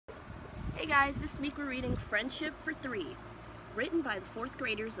Hey guys, this week we're reading Friendship for Three, written by the 4th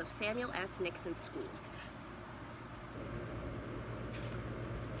graders of Samuel S. Nixon School.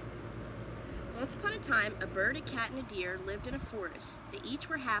 Once upon a time, a bird, a cat, and a deer lived in a forest. They each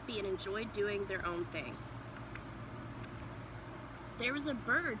were happy and enjoyed doing their own thing. There was a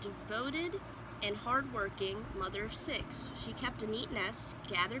bird, devoted and hard-working mother of 6. She kept a neat nest,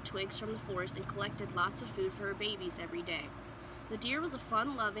 gathered twigs from the forest, and collected lots of food for her babies every day. The deer was a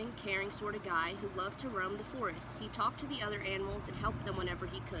fun-loving, caring sort of guy who loved to roam the forest. He talked to the other animals and helped them whenever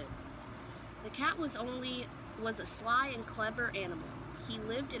he could. The cat was a sly and clever animal. He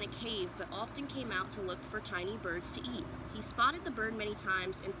lived in a cave but often came out to look for tiny birds to eat. He spotted the bird many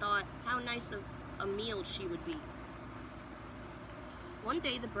times and thought how nice of a meal she would be. One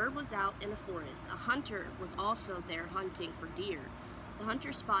day the bird was out in a forest. A hunter was also there hunting for deer. The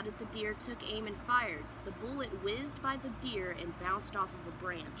hunter spotted the deer, took aim, and fired. The bullet whizzed by the deer and bounced off of a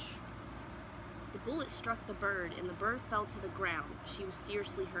branch. The bullet struck the bird, and the bird fell to the ground. She was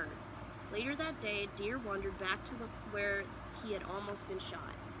seriously hurt. Later that day, a deer wandered back to where he had almost been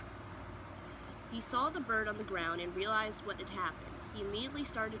shot. He saw the bird on the ground and realized what had happened. He immediately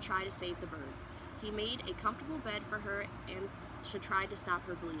started to try to save the bird. He made a comfortable bed for her and tried to stop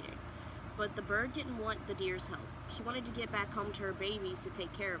her bleeding. But the bird didn't want the deer's help. She wanted to get back home to her babies to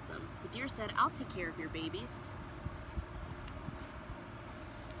take care of them. The deer said, "I'll take care of your babies."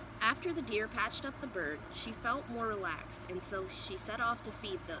 After the deer patched up the bird, she felt more relaxed, and so she set off to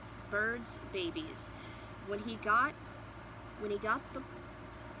feed the bird's babies. When he got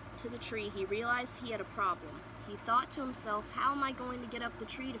to the tree, he realized he had a problem. He thought to himself, how am I going to get up the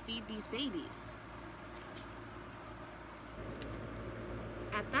tree to feed these babies?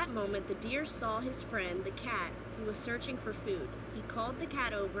 At that moment, the deer saw his friend, the cat, who was searching for food. He called the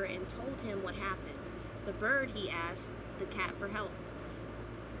cat over and told him what happened. The bird, he asked the cat for help.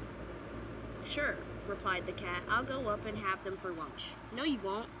 "Sure," replied the cat, "I'll go up and have them for lunch." "No, you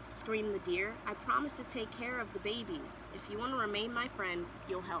won't," screamed the deer. "I promised to take care of the babies. If you want to remain my friend,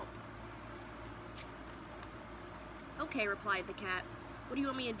 you'll help." "Okay," replied the cat. "What do you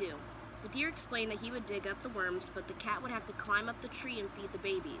want me to do?" The deer explained that he would dig up the worms, but the cat would have to climb up the tree and feed the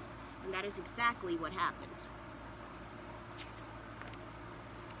babies, and that is exactly what happened.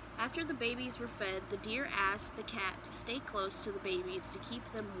 After the babies were fed, the deer asked the cat to stay close to the babies to keep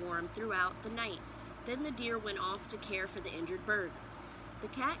them warm throughout the night. Then the deer went off to care for the injured bird. The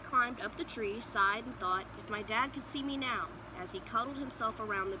cat climbed up the tree, sighed, and thought, "If my dad could see me now," as he cuddled himself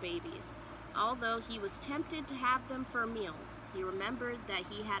around the babies. Although he was tempted to have them for a meal, he remembered that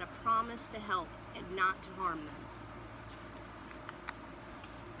he had a promise to help and not to harm them.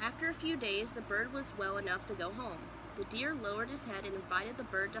 After a few days, the bird was well enough to go home. The deer lowered his head and invited the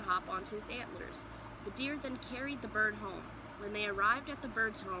bird to hop onto his antlers. The deer then carried the bird home. When they arrived at the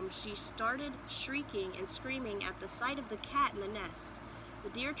bird's home, she started shrieking and screaming at the sight of the cat in the nest. The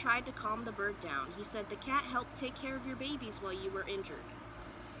deer tried to calm the bird down. He said, "The cat helped take care of your babies while you were injured."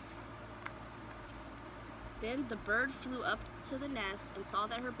 Then the bird flew up to the nest and saw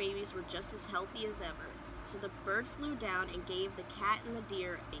that her babies were just as healthy as ever. So the bird flew down and gave the cat and the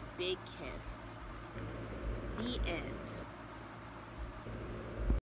deer a big kiss. The end.